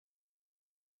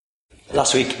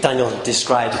Last week, Daniel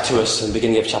described to us in the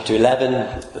beginning of chapter 11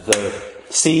 the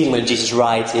scene when Jesus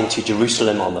rides into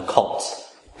Jerusalem on the colt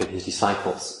with his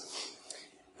disciples.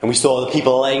 And we saw the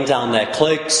people laying down their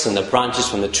cloaks and the branches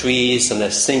from the trees, and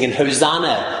they're singing,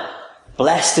 "Hosanna!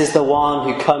 Blessed is the one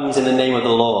who comes in the name of the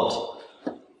Lord."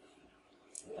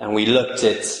 And we looked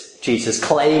at Jesus'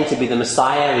 claim to be the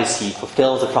Messiah as he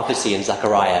fulfills the prophecy in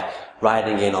Zechariah,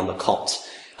 riding in on the colt.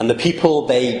 And the people,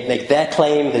 they make their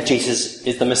claim that Jesus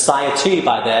is the Messiah too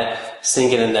by their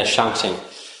singing and their shouting.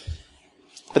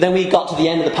 But then we got to the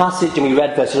end of the passage and we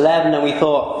read verse 11 and we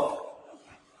thought,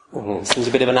 this seems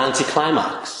a bit of an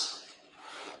anticlimax.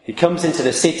 He comes into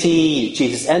the city,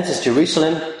 Jesus enters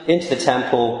Jerusalem, into the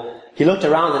temple. He looked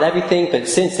around at everything, but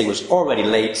since it was already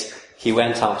late, he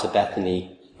went out to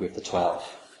Bethany with the 12.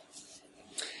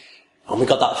 And we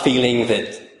got that feeling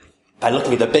that by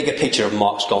looking at the bigger picture of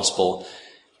Mark's Gospel,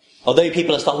 although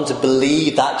people are starting to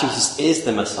believe that Jesus is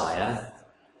the Messiah,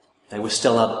 there was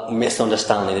still a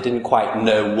misunderstanding. They didn't quite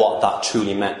know what that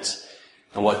truly meant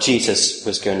and what Jesus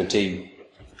was going to do.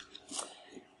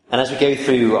 And as we go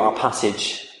through our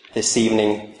passage this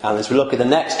evening, and as we look at the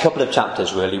next couple of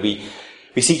chapters, really,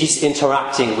 we see Jesus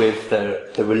interacting with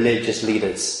the religious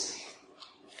leaders.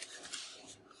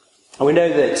 And we know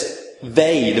that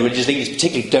the religious leaders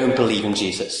particularly, don't believe in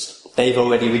Jesus. They've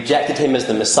already rejected him as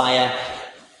the Messiah.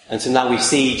 And so now we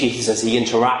see Jesus as he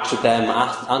interacts with them,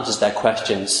 answers their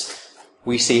questions.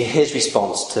 We see his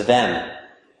response to them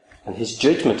and his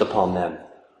judgment upon them,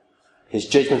 his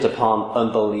judgment upon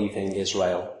unbelieving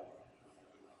Israel.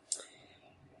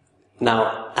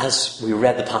 Now, as we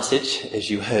read the passage, as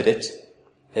you heard it,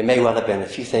 there may well have been a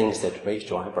few things that raised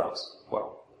your eyebrows.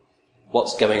 Well,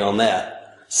 what's going on there?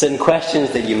 Certain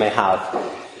questions that you may have.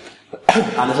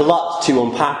 And there's a lot to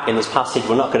unpack in this passage.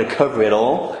 We're not going to cover it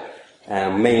all.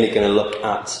 Mainly going to look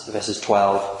at verses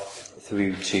 12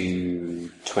 through to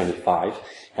 25,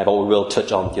 but we will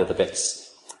touch on the other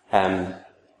bits. But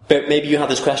maybe you have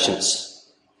those questions.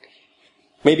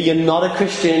 Maybe you're not a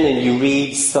Christian and you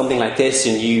read something like this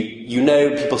and you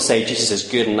know people say Jesus is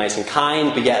good and nice and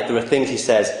kind, but yet there are things he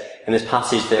says in this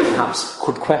passage that perhaps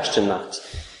could question that.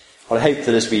 Well, I hope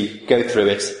that as we go through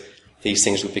it, these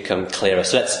things will become clearer.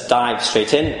 So let's dive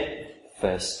straight in.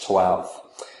 Verse 12.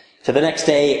 So the next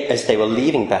day, as they were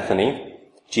leaving Bethany,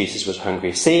 Jesus was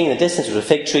hungry. Seeing in the distance was a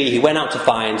fig tree, he went out to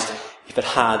find if it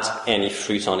had any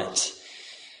fruit on it.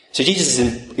 So Jesus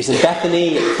is in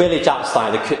Bethany, a village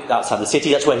outside the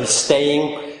city. That's where he's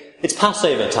staying. It's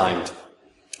Passover time.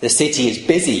 The city is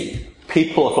busy.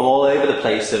 People from all over the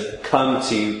place have come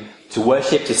to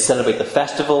worship, to celebrate the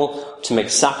festival, to make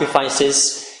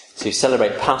sacrifices, to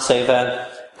celebrate Passover.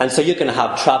 And so you're going to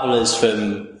have travellers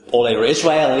from all over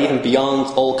Israel and even beyond,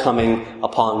 all coming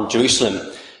upon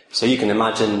Jerusalem. So you can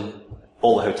imagine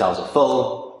all the hotels are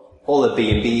full, all the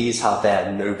B&Bs have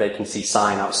their no vacancy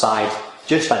sign outside,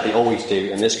 just like they always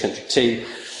do in this country too.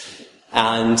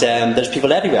 And there's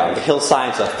people everywhere. The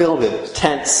hillsides are filled with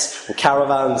tents and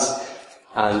caravans,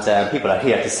 and people are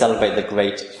here to celebrate the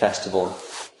great festival.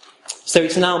 So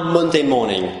it's now Monday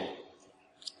morning.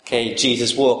 Okay,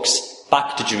 Jesus walks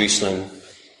back to Jerusalem,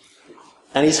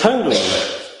 and he's hungry.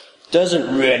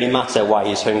 Doesn't really matter why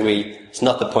he's hungry. It's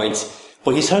not the point.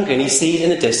 But he's hungry and he sees in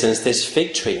the distance this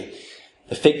fig tree.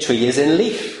 The fig tree is in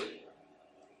leaf.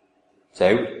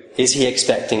 So, is he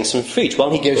expecting some fruit? Well,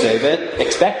 he goes over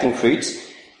expecting fruit,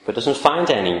 but doesn't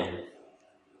find any.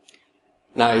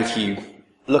 Now, if you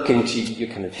look into your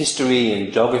kind of history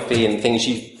and geography and things,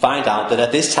 you find out that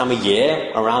at this time of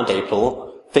year, around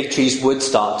April, fig trees would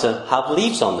start to have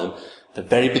leaves on them. The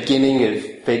very beginning of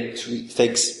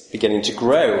figs beginning to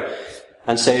grow.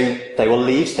 And so there were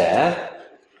leaves there.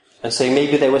 And so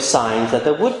maybe there were signs that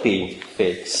there would be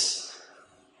figs.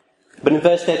 But in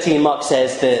verse 13, Mark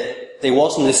says that there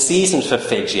wasn't a season for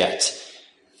figs yet.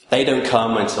 They don't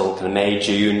come until kind of May,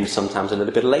 June, sometimes a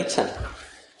little bit later.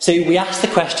 So we ask the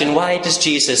question, why does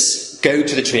Jesus go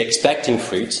to the tree expecting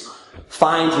fruit,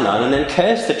 find none, and then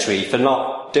curse the tree for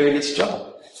not doing its job?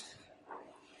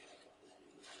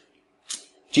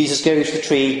 Jesus goes to the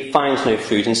tree, finds no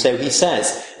fruit, and so he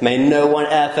says, "May no one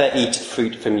ever eat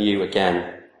fruit from you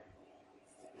again."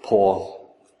 Poor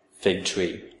fig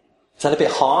tree. Is that a bit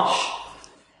harsh?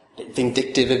 A bit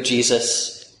vindictive of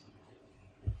Jesus?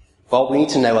 Well, we need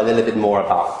to know a little bit more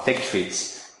about fig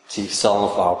trees to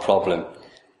solve our problem.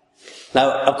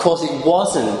 Now, of course, it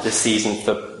wasn't the season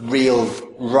for real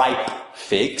ripe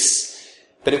figs,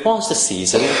 but it was the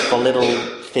season for little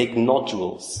fig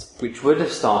nodules, which would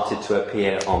have started to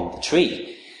appear on the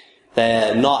tree.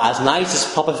 They're not as nice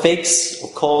as proper figs,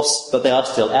 of course, but they are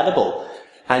still edible.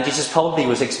 And Jesus probably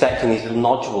was expecting these little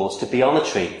nodules to be on the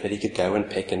tree that he could go and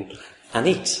pick and and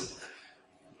eat.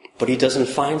 But he doesn't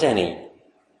find any.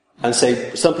 And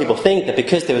so some people think that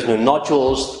because there was no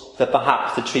nodules, that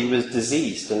perhaps the tree was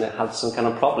diseased and it had some kind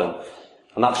of problem.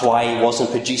 And that's why it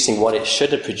wasn't producing what it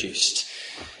should have produced.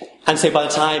 And so by the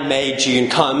time May, June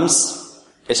comes,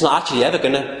 it's not actually ever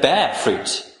going to bear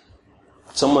fruit.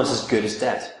 It's almost as good as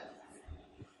dead.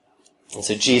 And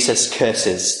so Jesus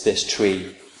curses this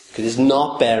tree because it's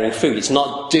not bearing fruit. It's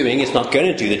not going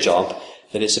to do the job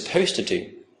that it's supposed to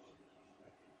do.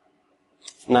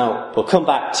 Now, we'll come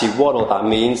back to what all that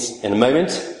means in a moment.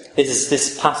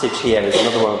 This passage here is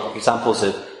another one of examples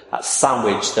of that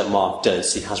sandwich that Mark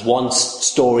does. He has one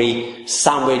story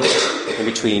sandwiched in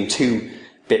between two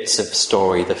bits of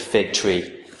story, the fig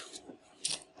tree.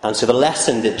 And so the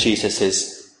lesson that Jesus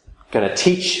is going to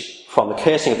teach from the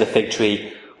cursing of the fig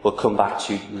tree we'll come back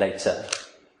to later.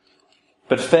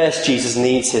 But first, Jesus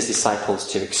needs his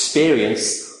disciples to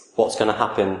experience what's going to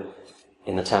happen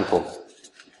in the temple.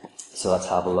 So let's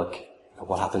have a look at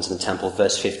what happens in the temple.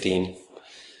 Verse 15.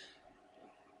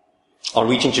 On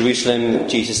reaching Jerusalem,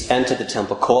 Jesus entered the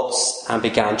temple courts and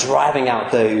began driving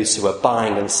out those who were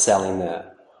buying and selling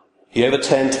there. He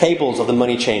overturned tables of the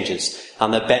money changers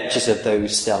and the benches of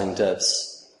those selling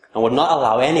doves, and would not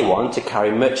allow anyone to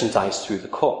carry merchandise through the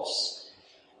courts.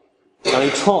 And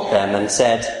he taught them and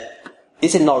said,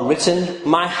 "Is it not written,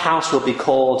 'My house will be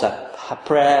called a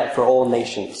prayer for all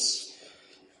nations'?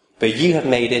 But you have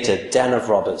made it a den of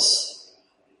robbers."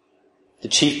 The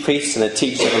chief priests and the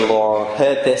teachers of the law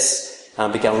heard this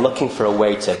and began looking for a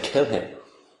way to kill him.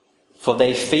 For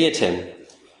they feared him,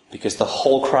 because the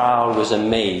whole crowd was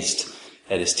amazed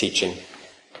at his teaching.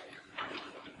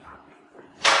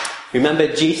 Remember,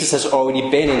 Jesus has already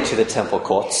been into the temple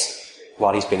courts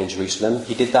while he's been in Jerusalem.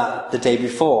 He did that the day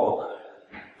before.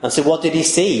 And so what did he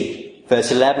see?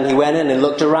 Verse 11, he went in and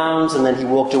looked around and then he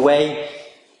walked away.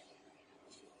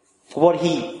 What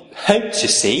he hoped to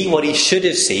see, what he should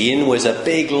have seen, was a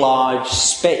big, large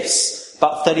space.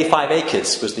 About 35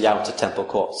 acres was the outer temple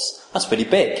courts. That's pretty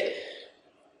big.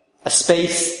 A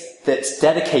space that's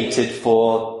dedicated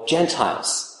for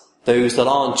Gentiles, those that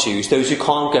aren't Jews, those who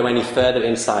can't go any further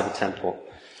inside the temple.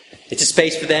 It's a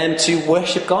space for them to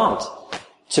worship God,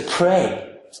 to pray.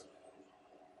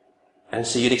 And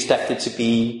so you'd expect it to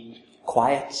be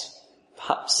quiet,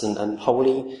 perhaps, and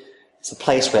holy. It's a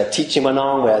place where teaching went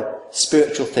on, where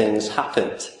spiritual things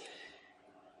happened.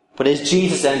 But as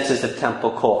Jesus enters the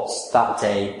temple courts that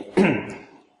day,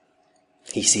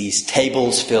 he sees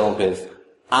tables filled with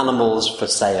animals for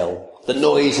sale. The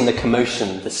noise and the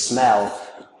commotion, the smell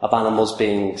of animals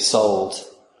being sold.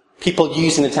 People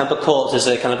using the temple courts as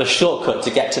a kind of a shortcut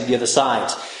to get to the other side.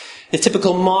 The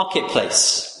typical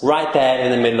marketplace, right there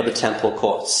in the middle of the temple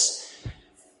courts.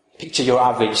 Picture your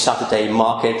average Saturday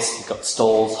market. You've got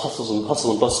stalls, hustle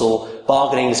and bustle,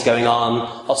 bargaining's going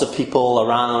on, lots of people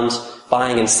around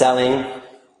buying and selling.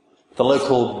 The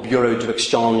local Bureau de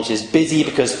Exchange is busy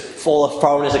because all the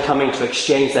foreigners are coming to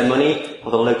exchange their money for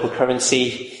the local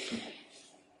currency.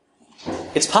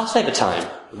 It's Passover time.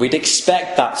 We'd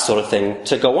expect that sort of thing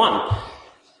to go on.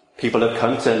 People have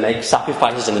come to make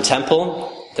sacrifices in the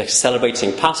temple. They're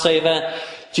celebrating Passover.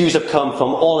 Jews have come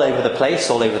from all over the place,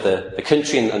 all over the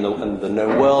country and the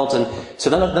known world, and so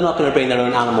they're not going to bring their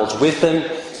own animals with them.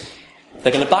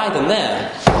 They're going to buy them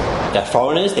there. They're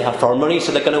foreigners, they have foreign money,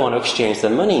 so they're going to want to exchange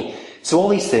their money. So all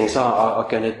these things are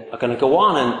going to go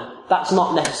on, and that's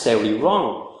not necessarily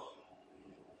wrong.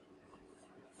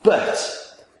 But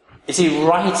is it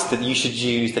right that you should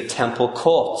use the temple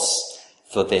courts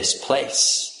for this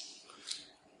place?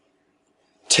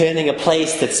 Turning a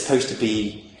place that's supposed to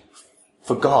be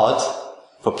for God,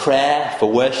 for prayer,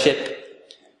 for worship,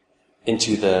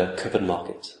 into the covered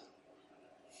market.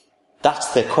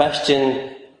 That's the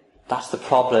question, that's the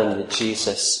problem that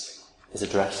Jesus is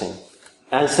addressing.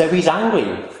 And so he's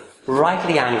angry,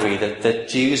 rightly angry, that the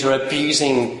Jews are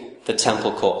abusing the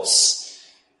temple courts.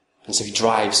 And so he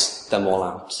drives them all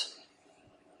out.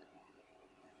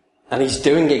 And he's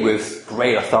doing it with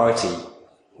great authority.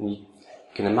 And you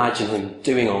can imagine him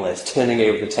doing all this, turning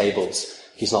over the tables.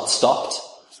 He's not stopped.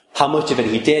 How much of it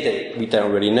he did, we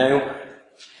don't really know.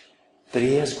 But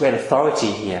he has great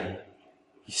authority here.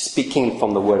 He's speaking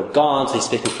from the Word of God. He's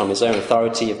speaking from his own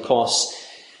authority, of course.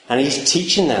 And he's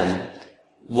teaching them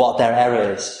what their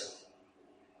error is.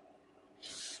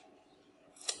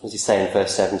 What does he say in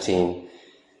verse 17?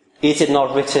 Is it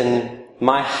not written,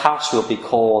 "My house will be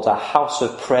called a house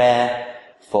of prayer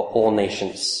for all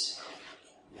nations"?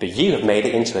 But you have made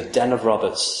it into a den of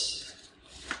robbers.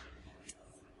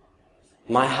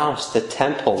 My house, the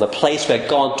temple, the place where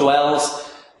God dwells,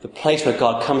 the place where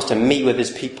God comes to meet with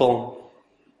his people,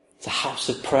 it's a house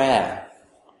of prayer.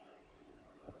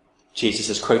 Jesus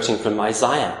is quoting from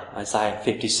Isaiah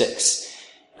 56.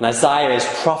 And Isaiah is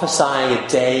prophesying a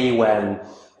day when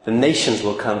the nations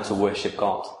will come to worship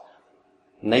God.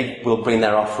 And they will bring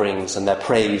their offerings and their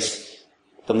praise.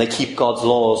 When they keep God's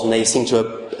laws and they seem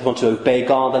to want to obey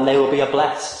God, then they will be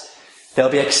blessed. They'll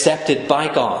be accepted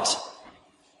by God.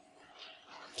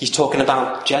 He's talking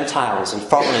about Gentiles and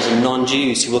foreigners and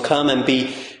non-Jews who will come and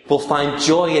will find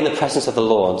joy in the presence of the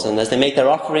Lord. And as they make their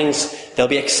offerings, they'll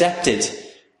be accepted.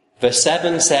 Verse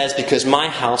 7 says, because my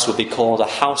house will be called a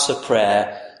house of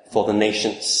prayer for the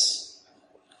nations.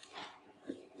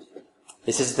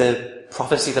 This is the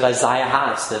prophecy that Isaiah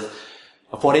has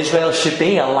of what Israel should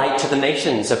be, a light to the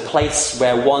nations, a place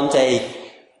where one day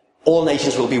all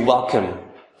nations will be welcome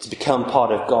to become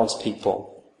part of God's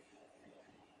people.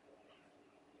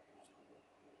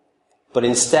 But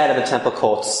instead of the temple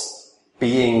courts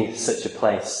being such a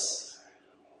place,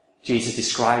 Jesus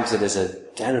describes it as a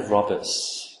den of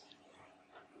robbers.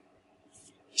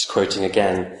 He's quoting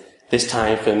again, this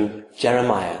time from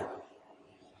Jeremiah.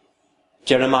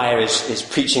 Jeremiah is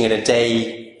preaching in a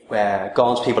day where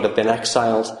God's people have been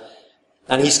exiled,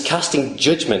 and he's casting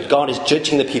judgment. God is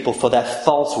judging the people for their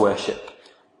false worship.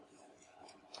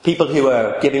 People who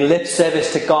are giving lip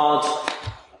service to God,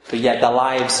 but yet their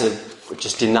lives are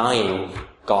just denying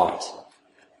God.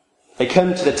 They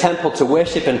come to the temple to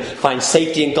worship and find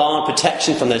safety in God,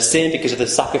 protection from their sin because of the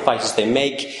sacrifices they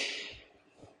make,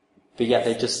 but yet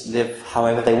they just live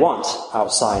however they want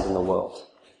outside in the world.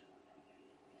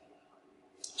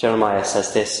 Jeremiah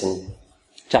says this in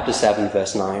chapter 7,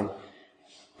 verse 9.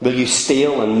 Will you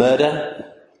steal and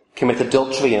murder, commit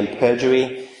adultery and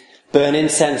perjury, burn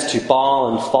incense to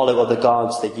Baal and follow other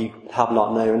gods that you have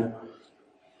not known,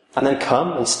 and then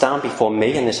come and stand before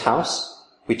me in this house,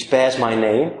 which bears my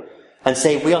name, and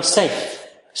say, we are safe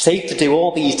to do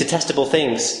all these detestable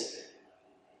things?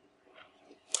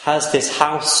 Has this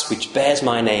house, which bears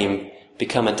my name,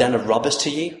 become a den of robbers to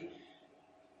you?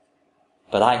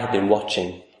 But I have been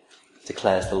watching,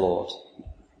 declares the Lord.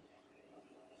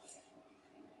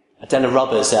 A den of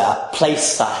robbers,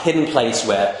 a hidden place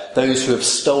where those who have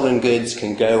stolen goods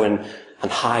can go and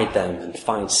hide them and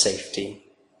find safety.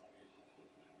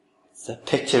 It's a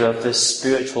picture of the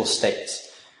spiritual state.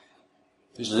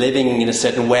 Who's living in a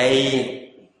certain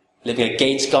way, living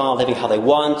against God, living how they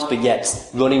want, but yet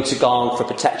running to God for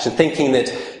protection, thinking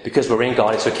that because we're in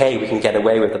God, it's okay, we can get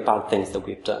away with the bad things that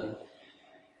we've done.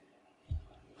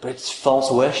 But it's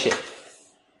false worship.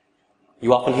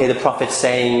 You often hear the prophets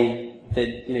saying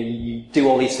that you do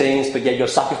all these things, but yet your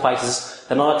sacrifices,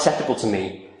 they're not acceptable to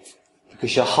me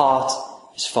because your heart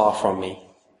is far from me.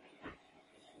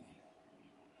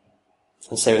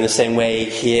 And so in the same way,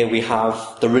 here we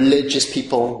have the religious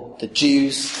people, the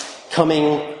Jews,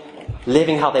 coming,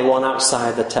 living how they want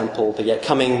outside the temple, but yet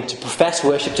coming to profess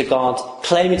worship to God,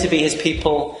 claiming to be his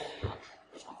people.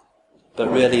 But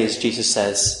really, as Jesus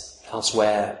says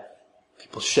elsewhere,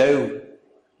 people show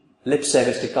lip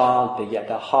service to God, but yet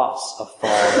their hearts are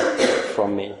far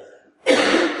from me.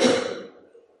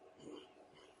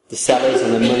 The sellers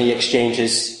and the money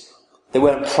exchangers, they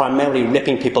weren't primarily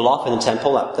ripping people off in the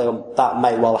temple. That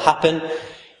may well happen.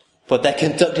 But they're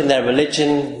conducting their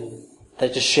religion. They're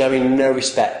just showing no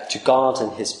respect to God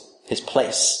and his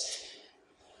place.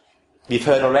 You've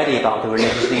heard already about the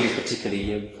religious leaders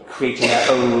particularly, creating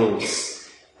their own rules,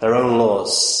 their own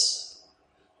laws.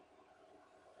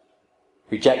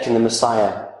 Rejecting the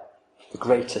Messiah, the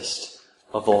greatest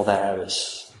of all their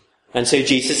errors. And so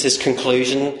Jesus'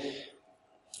 conclusion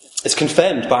is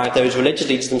confirmed by those religious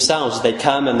leaders themselves. They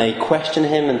come and they question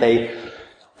him and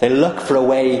they look for a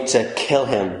way to kill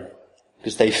him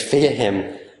because they fear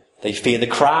him. They fear the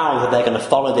crowd that they're going to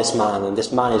follow this man, and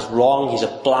this man is wrong, he's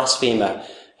a blasphemer,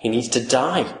 he needs to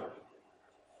die.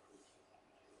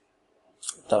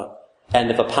 At the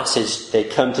end of a passage, they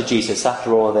come to Jesus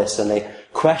after all this and they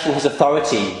question his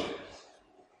authority,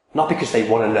 not because they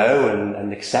want to know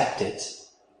and accept it,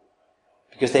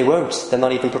 because they won't. They're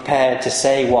not even prepared to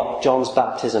say what John's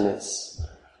baptism is.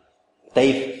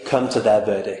 They've come to their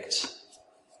verdict.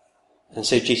 And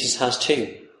so Jesus has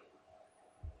too.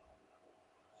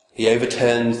 He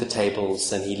overturns the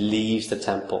tables and he leaves the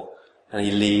temple and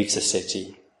he leaves the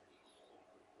city.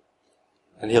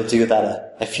 And he'll do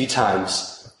that a few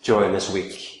times during this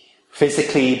week.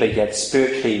 Physically, but yet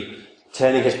spiritually,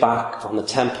 turning his back on the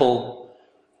temple.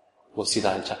 We'll see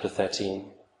that in chapter 13.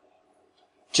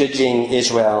 Judging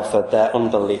Israel for their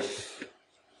unbelief.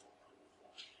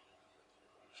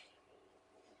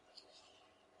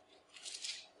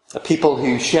 A people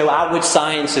who show outward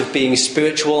signs of being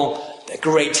spiritual, a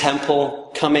great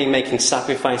temple, coming, making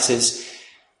sacrifices,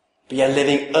 but yet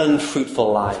living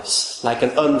unfruitful lives, like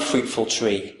an unfruitful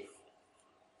tree.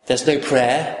 There's no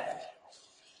prayer.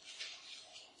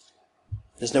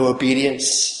 There's no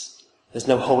obedience. There's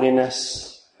no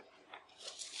holiness.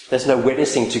 There's no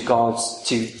witnessing to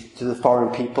to the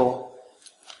foreign people.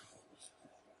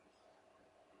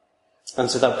 And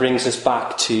so that brings us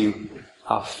back to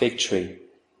our fig tree.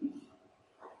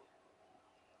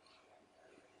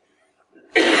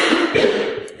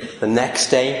 The next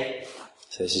day,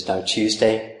 so this is now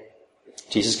Tuesday,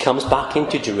 Jesus comes back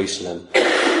into Jerusalem.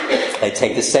 They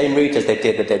take the same route as they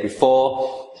did the day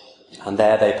before, and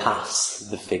there they pass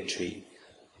the fig tree.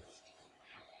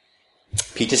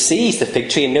 Peter sees the fig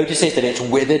tree and notices that it's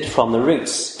withered from the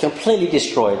roots, completely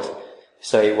destroyed,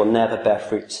 so it will never bear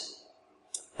fruit.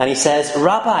 And he says,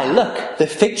 "Rabbi, look, the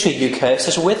fig tree you cursed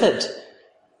has withered."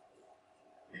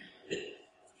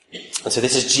 And so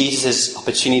this is Jesus'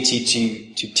 opportunity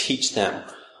to teach them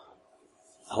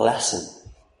a lesson.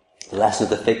 The lesson of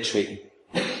the fig tree.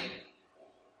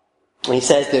 And he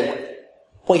says that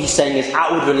what he's saying is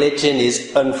outward religion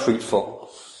is unfruitful.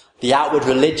 The outward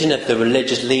religion of the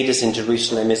religious leaders in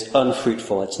Jerusalem is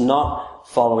unfruitful. It's not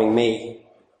following me.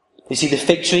 You see, the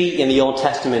fig tree in the Old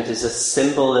Testament is a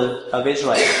symbol of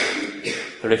Israel.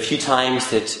 There are a few times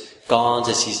that God,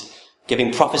 as he's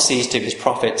giving prophecies to his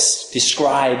prophets,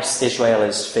 describes Israel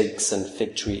as figs and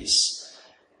fig trees.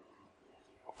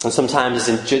 And sometimes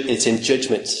it's in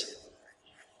judgment.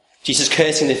 Jesus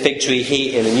cursing the fig tree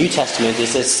here in the New Testament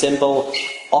is a symbol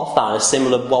of that, a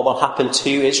symbol of what will happen to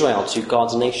Israel, to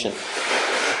God's nation.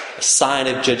 A sign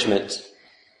of judgment.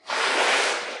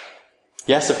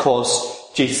 Yes, of course,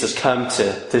 Jesus has come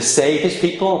to save his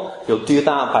people. He'll do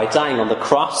that by dying on the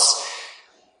cross.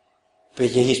 But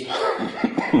he's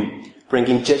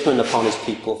bringing judgment upon his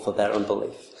people for their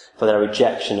unbelief, for their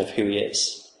rejection of who he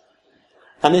is.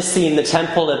 And this scene, the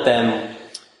temple of them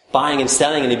buying and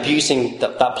selling and abusing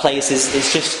that place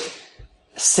is just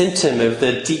a symptom of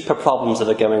the deeper problems that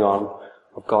are going on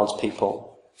of God's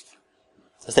people.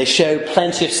 As they show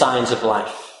plenty of signs of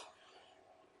life.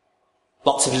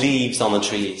 Lots of leaves on the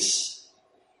trees.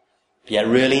 But yet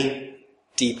really,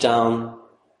 deep down,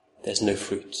 there's no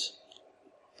fruit.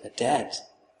 They're dead.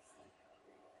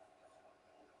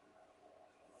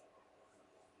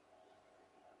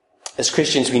 As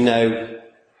Christians, we know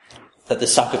that the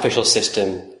sacrificial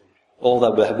system, all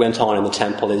that went on in the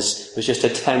temple, was just a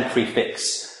temporary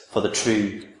fix for the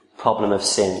true problem of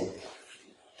sin.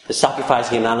 The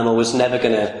sacrificing an animal was never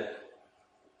going to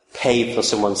pay for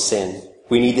someone's sin.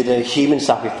 We needed a human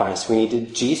sacrifice. We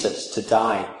needed Jesus to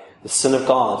die, the Son of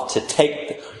God, to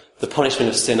take the punishment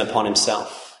of sin upon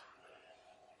himself.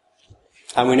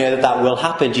 And we know that will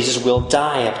happen. Jesus will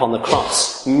die upon the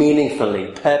cross,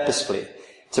 meaningfully, purposefully,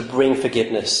 to bring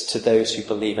forgiveness to those who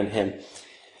believe in him.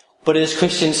 But as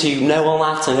Christians who know all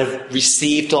that and have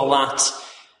received all that,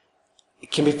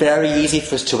 it can be very easy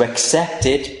for us to accept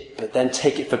it, but then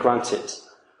take it for granted.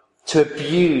 To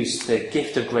abuse the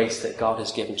gift of grace that God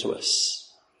has given to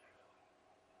us.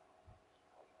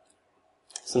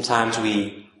 Sometimes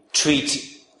we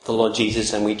treat the Lord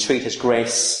Jesus and we treat his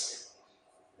grace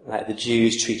like the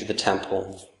Jews treated the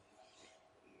temple.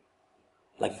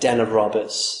 Like den of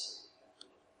robbers.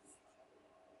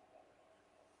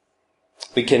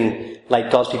 We can, like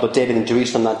God's people did in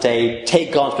Jerusalem that day,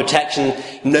 take God's protection,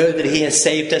 know that he has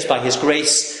saved us by his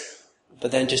grace,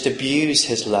 but then just abuse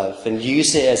his love and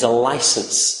use it as a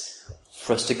license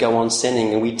for us to go on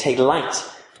sinning, and we take light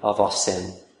of our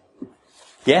sin.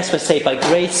 Yes, we're saved by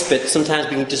grace, but sometimes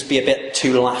we can just be a bit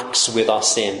too lax with our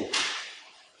sin.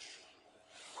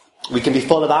 We can be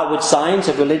full of outward signs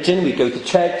of religion. We go to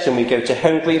church and we go to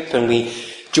home group and we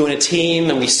join a team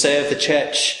and we serve the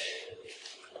church.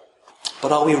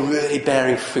 But are we really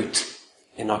bearing fruit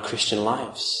in our Christian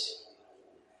lives?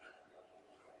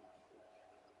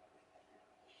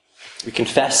 We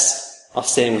confess our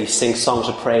sin, we sing songs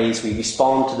of praise, we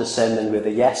respond to the sermon with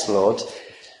a yes, Lord.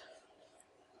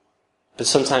 But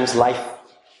sometimes life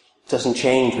doesn't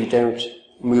change, we don't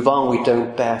move on, we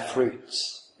don't bear fruit.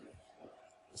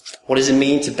 What does it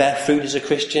mean to bear fruit as a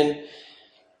Christian?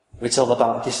 It's all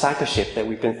about discipleship that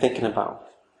we've been thinking about.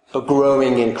 But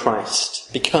growing in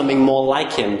Christ, becoming more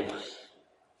like him,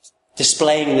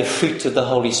 displaying the fruit of the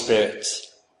Holy Spirit,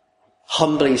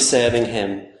 humbly serving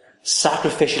him,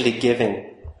 sacrificially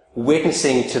giving,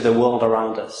 witnessing to the world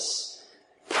around us,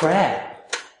 prayer,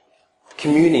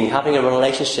 communing, having a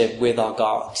relationship with our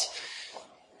God.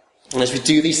 And as we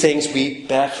do these things, we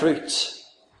bear fruit.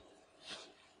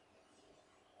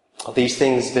 Are these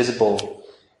things visible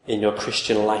in your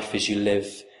Christian life as you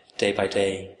live day by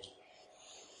day?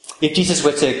 If Jesus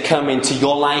were to come into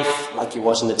your life like he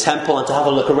was in the temple and to have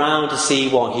a look around to see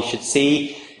what he should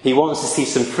see, he wants to see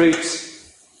some fruit.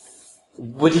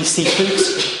 Would he see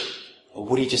fruit? Or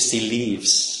would he just see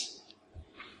leaves?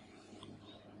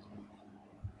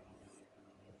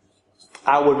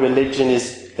 Our religion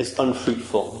is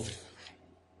unfruitful.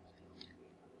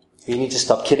 We need to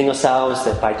stop kidding ourselves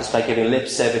that just by giving lip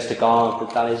service to God,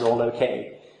 that is all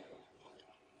okay.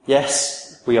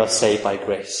 Yes, we are saved by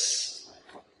grace.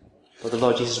 But the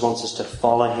Lord Jesus wants us to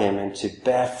follow him and to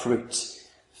bear fruit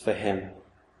for him.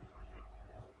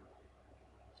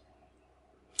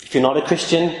 If you're not a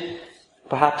Christian,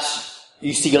 perhaps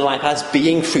you see your life as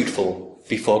being fruitful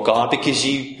before God because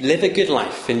you live a good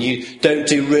life and you don't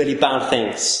do really bad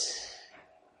things.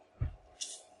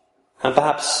 And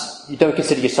perhaps you don't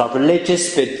consider yourself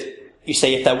religious, but you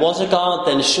say, if there was a God,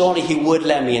 then surely he would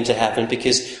let me into heaven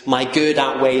because my good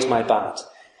outweighs my bad.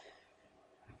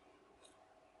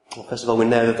 Well, first of all, we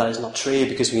know that is not true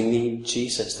because we need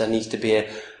Jesus. There needs to be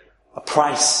a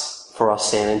price for our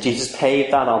sin, and Jesus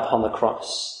paid that upon the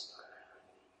cross.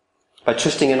 By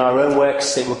trusting in our own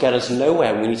works, it will get us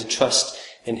nowhere. We need to trust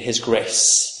in his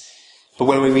grace. But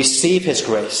when we receive his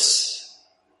grace,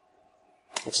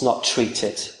 it's not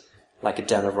treated like a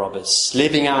den of robbers,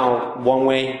 living out one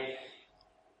way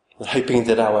and hoping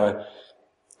that our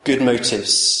good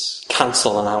motives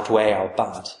cancel and outweigh our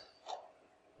bad.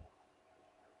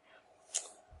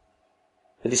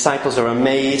 The disciples are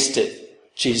amazed at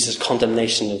Jesus'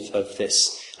 condemnation of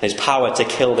this, and his power to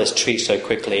kill this tree so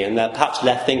quickly, and they're perhaps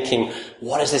left thinking,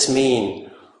 what does this mean?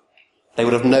 They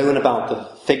would have known about the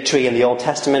fig tree in the Old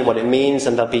Testament, what it means,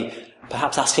 and they'll be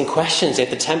perhaps asking questions. If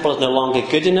the temple is no longer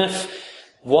good enough,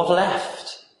 what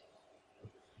left?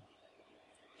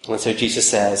 And so Jesus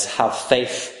says, have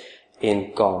faith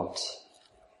in God.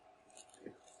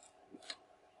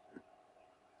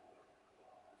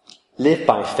 Live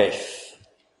by faith.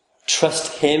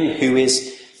 Trust him who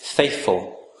is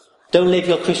faithful. Don't live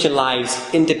your Christian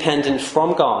lives independent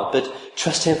from God, but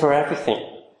trust him for everything.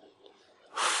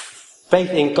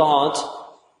 Faith in God,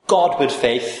 Godward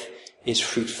faith, is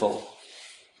fruitful.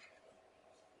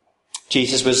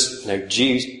 Israel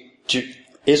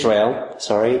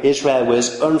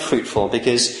was unfruitful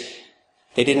because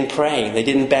they didn't pray, they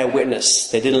didn't bear witness,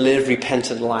 they didn't live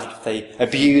repentant life, they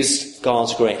abused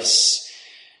God's grace.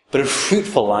 But a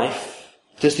fruitful life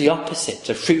does the opposite.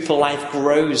 A fruitful life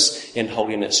grows in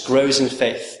holiness, grows in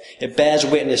faith. It bears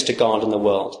witness to God in the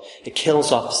world. It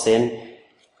kills off sin,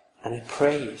 and it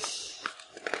prays.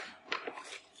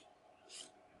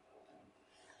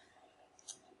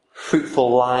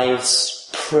 Fruitful lives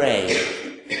pray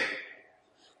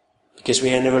because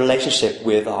we are in a relationship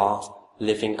with our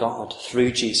living God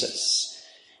through Jesus.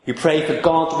 We pray for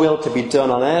God's will to be done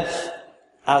on earth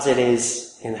as it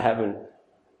is in heaven.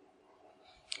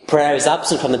 Prayer is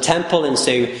absent from the temple, and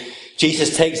so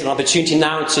Jesus takes an opportunity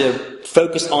now to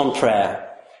focus on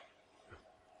prayer.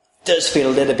 It does feel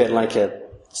a little bit like a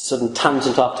sudden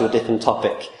tangent off to a different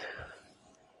topic.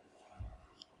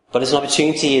 But it's an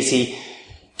opportunity as he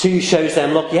too shows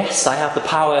them, look, yes, I have the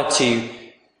power to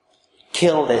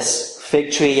kill this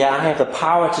fig tree. Yeah, I have the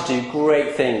power to do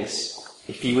great things.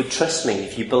 If you would trust me,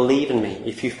 if you believe in me,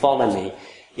 if you follow me,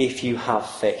 if you have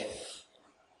faith.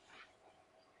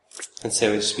 And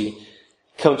so as we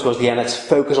come towards the end, let's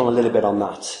focus on a little bit on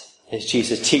that. As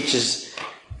Jesus teaches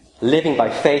living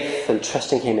by faith and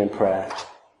trusting him in prayer.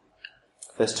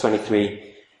 Verse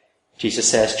 23, Jesus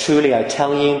says, truly I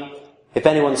tell you, if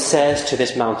anyone says to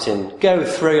this mountain, go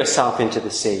throw yourself into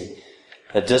the sea,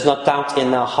 that does not doubt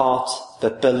in their heart,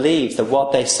 but believes that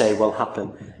what they say will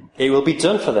happen, it will be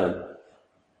done for them.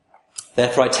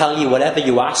 Therefore I tell you, whatever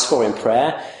you ask for in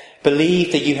prayer,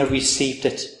 believe that you have received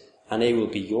it, and it will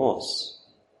be yours.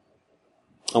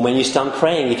 And when you stand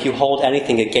praying, if you hold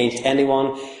anything against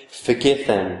anyone, forgive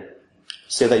them,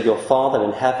 so that your Father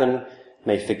in heaven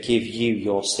may forgive you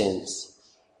your sins.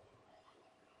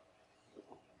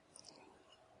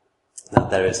 Now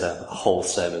there is a whole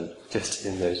sermon just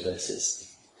in those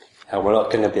verses. And we're not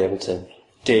going to be able to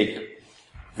dig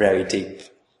very deep.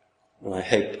 And I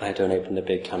hope I don't open a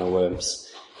big can of worms.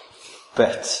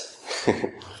 But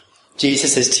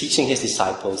Jesus is teaching his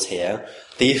disciples here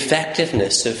the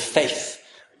effectiveness of faith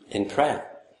in prayer.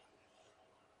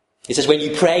 He says, when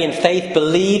you pray in faith,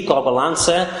 believe God will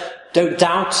answer. Don't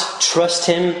doubt, trust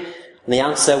him, and the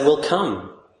answer will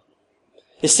come.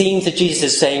 It seems that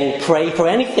Jesus is saying, pray for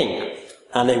anything,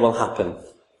 and it will happen.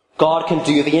 God can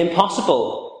do the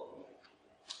impossible.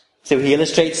 So he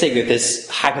illustrates it with this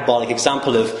hyperbolic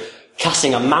example of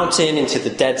casting a mountain into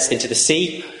the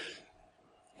sea.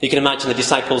 You can imagine the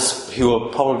disciples who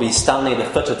are probably standing at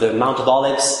the foot of the Mount of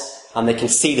Olives, and they can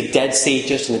see the Dead Sea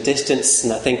just in the distance,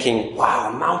 and they're thinking, wow,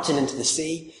 a mountain into the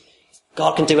sea?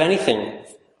 God can do anything.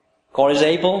 God is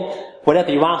able.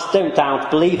 Whatever you ask, don't doubt,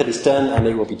 believe that it's done, and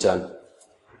it will be done.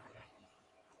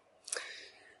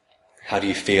 How do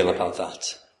you feel about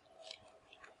that?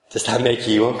 Does that make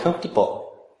you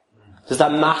uncomfortable? Does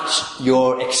that match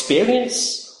your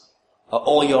experience? Are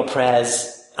all your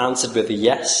prayers answered with a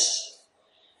yes?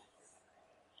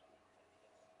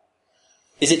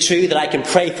 Is it true that I can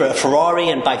pray for a Ferrari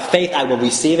and by faith I will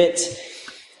receive it?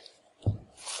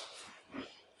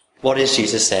 What is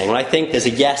Jesus saying? Well, I think there's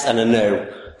a yes and a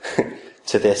no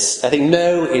to this. I think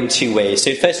no in two ways.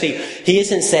 So firstly, he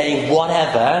isn't saying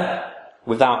whatever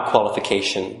without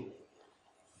qualification.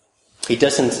 He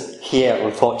doesn't here,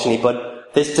 unfortunately,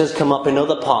 but this does come up in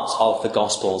other parts of the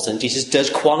Gospels, and Jesus does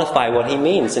qualify what he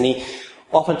means, and he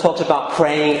often talks about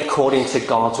praying according to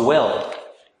God's will,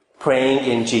 praying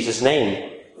in Jesus' name.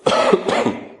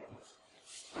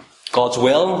 God's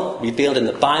will, revealed in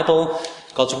the Bible,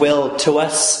 God's will to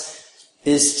us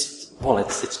is, well,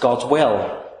 it's God's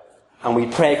will. And we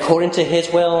pray according to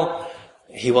his will,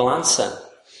 he will answer.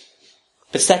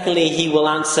 But secondly, he will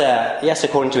answer, yes,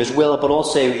 according to his will, but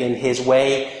also in his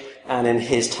way and in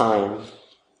his time.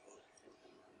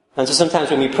 And so sometimes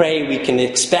when we pray, we can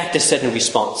expect a certain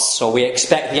response, or we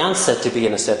expect the answer to be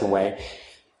in a certain way.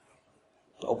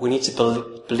 But we need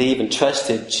to believe and trust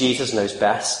that Jesus knows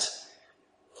best.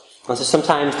 And so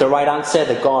sometimes the right answer,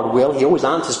 that God will, he always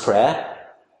answers prayer,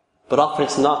 but often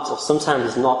it's not, or sometimes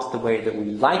it's not the way that we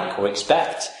like or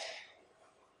expect.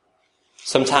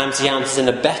 Sometimes he answers in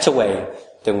a better way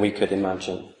than we could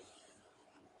imagine.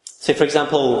 So, for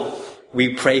example,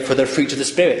 we pray for the fruit of the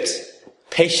Spirit,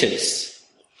 patience,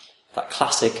 that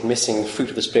classic missing fruit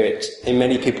of the Spirit in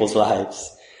many people's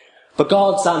lives. But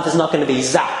God's answer is not going to be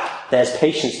zap, there's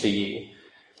patience for you.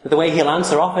 The way he'll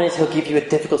answer often is he'll give you a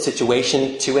difficult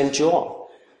situation to endure.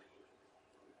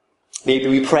 Maybe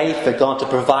we pray for God to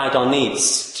provide our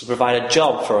needs, to provide a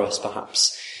job for us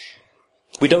perhaps.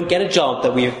 We don't get a job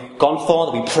that we've gone for,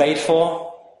 that we prayed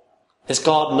for. Has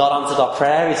God not answered our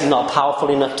prayer? Is he not powerful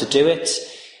enough to do it?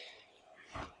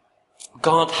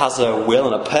 God has a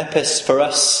will and a purpose for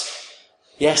us.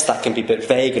 Yes, that can be a bit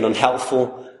vague and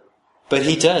unhelpful, but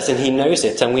he does, and he knows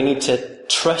it, and we need to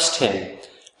trust him,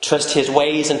 trust his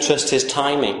ways and trust his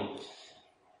timing.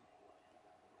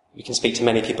 We can speak to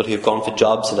many people who've gone for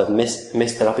jobs and have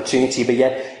missed their opportunity, but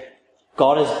yet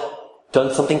God has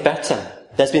done something better.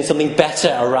 There's been something better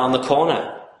around the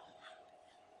corner.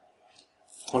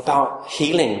 What about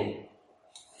healing?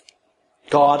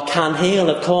 God can heal,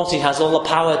 of course, he has all the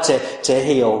power to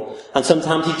heal. And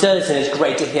sometimes he does, and it's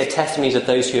great to hear testimonies of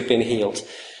those who have been healed.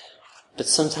 But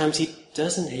sometimes he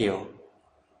doesn't heal.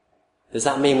 Does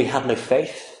that mean we have no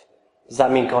faith? Does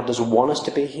that mean God doesn't want us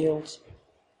to be healed?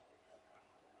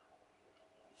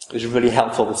 It was really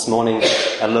helpful this morning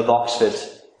at Love Oxford.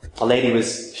 A lady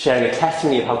was sharing a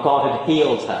testimony of how God had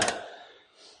healed her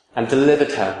and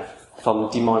delivered her from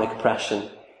demonic oppression.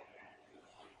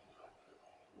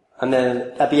 And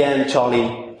then at the end,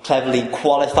 Charlie cleverly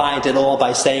qualified it all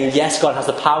by saying, yes, God has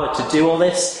the power to do all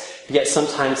this, but yet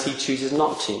sometimes he chooses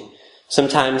not to.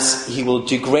 Sometimes he will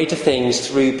do greater things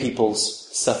through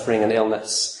people's suffering and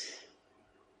illness.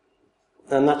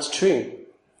 And that's true.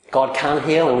 God can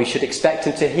heal, and we should expect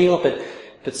him to heal,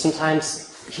 but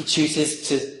sometimes he chooses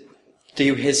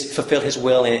to fulfill his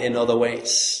will in other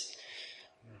ways.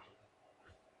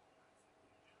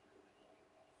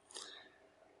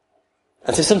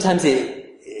 And so sometimes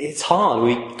it's hard.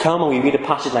 We come and we read a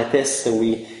passage like this and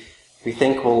we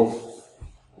think, well,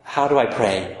 how do I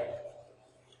pray?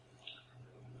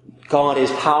 God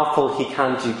is powerful. He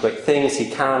can do great things. He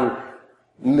can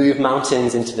move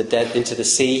mountains into the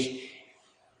sea.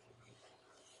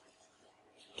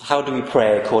 How do we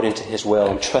pray according to his will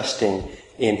and trusting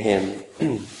in him?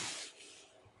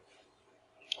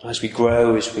 As we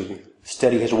grow, as we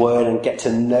study his word and get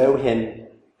to know him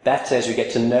better, as we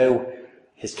get to know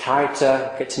his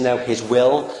character, get to know his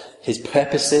will, his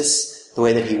purposes, the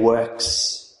way that he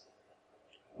works.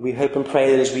 We hope and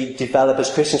pray that as we develop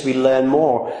as Christians, we learn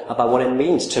more about what it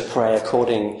means to pray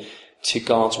according to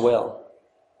God's will.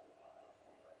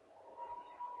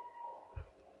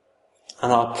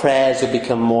 And our prayers will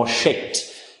become more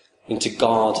shaped into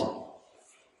God's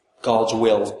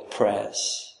will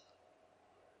prayers.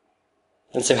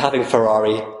 And so having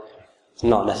Ferrari is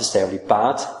not necessarily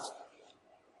bad.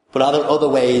 But are there other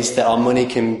ways that our money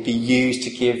can be used to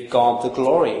give God the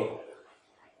glory?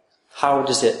 How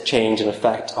does it change and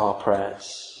affect our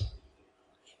prayers?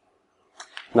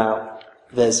 Now,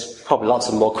 there's probably lots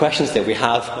of more questions that we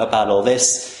have about all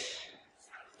this,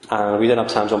 and we don't have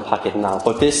time to unpack it now.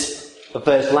 But a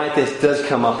verse like this does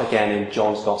come up again in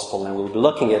John's Gospel, and we'll be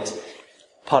looking at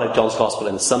part of John's Gospel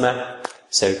in the summer.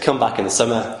 So come back in the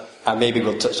summer, and maybe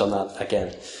we'll touch on that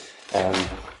again.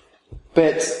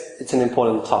 But it's an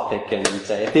important topic, and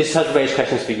if this has raised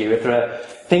questions for you, if there are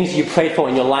things you prayed for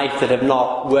in your life that have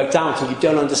not worked out and you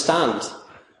don't understand,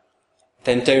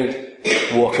 then don't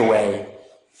walk away.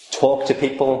 Talk to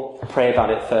people, pray about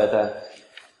it further,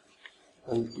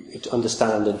 and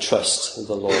understand and trust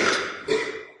the Lord.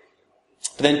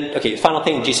 But then, the final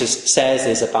thing Jesus says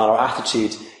is about our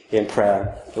attitude in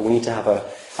prayer, that we need to have an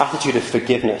attitude of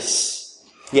forgiveness.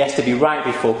 Yes, to be right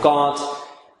before God,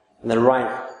 and then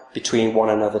right between one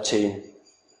another too.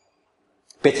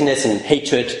 Bitterness and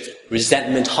hatred,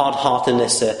 resentment,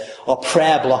 hard-heartedness are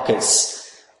prayer blockers.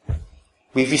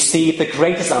 We've received the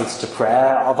greatest answer to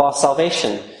prayer of our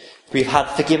salvation. We've had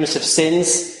forgiveness of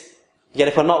sins, yet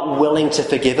if we're not willing to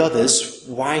forgive others,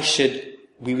 why should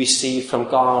we receive from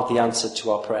God the answer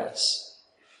to our prayers?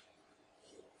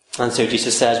 And so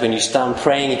Jesus says, when you stand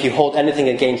praying, if you hold anything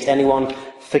against anyone,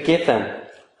 forgive them,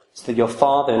 so that your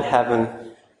Father in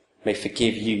heaven may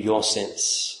forgive you your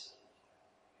sins.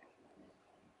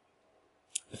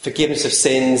 The forgiveness of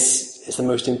sins is the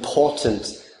most important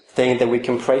thing that we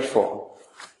can pray for.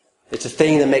 It's a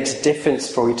thing that makes a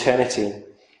difference for eternity.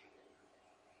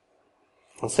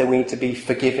 And so we need to be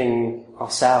forgiving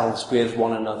ourselves with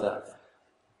one another.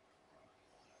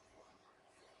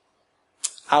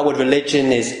 Outward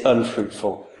religion is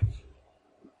unfruitful.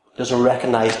 It doesn't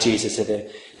recognize Jesus,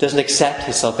 it doesn't accept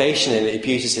his salvation, and it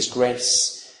abuses his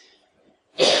grace.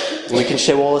 And we can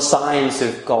show all the signs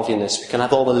of godliness. We can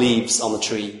have all the leaves on the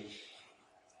tree.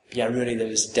 Yet really there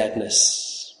is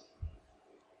deadness.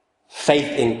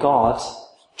 Faith in God,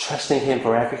 trusting him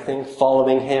for everything,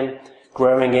 following him,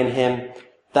 growing in him,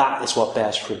 that is what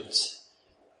bears fruit.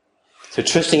 So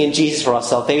trusting in Jesus for our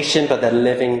salvation, but then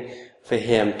living for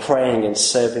him, praying and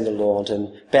serving the Lord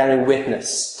and bearing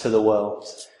witness to the world,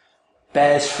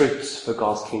 bears fruit for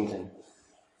God's kingdom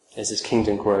as his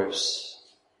kingdom grows.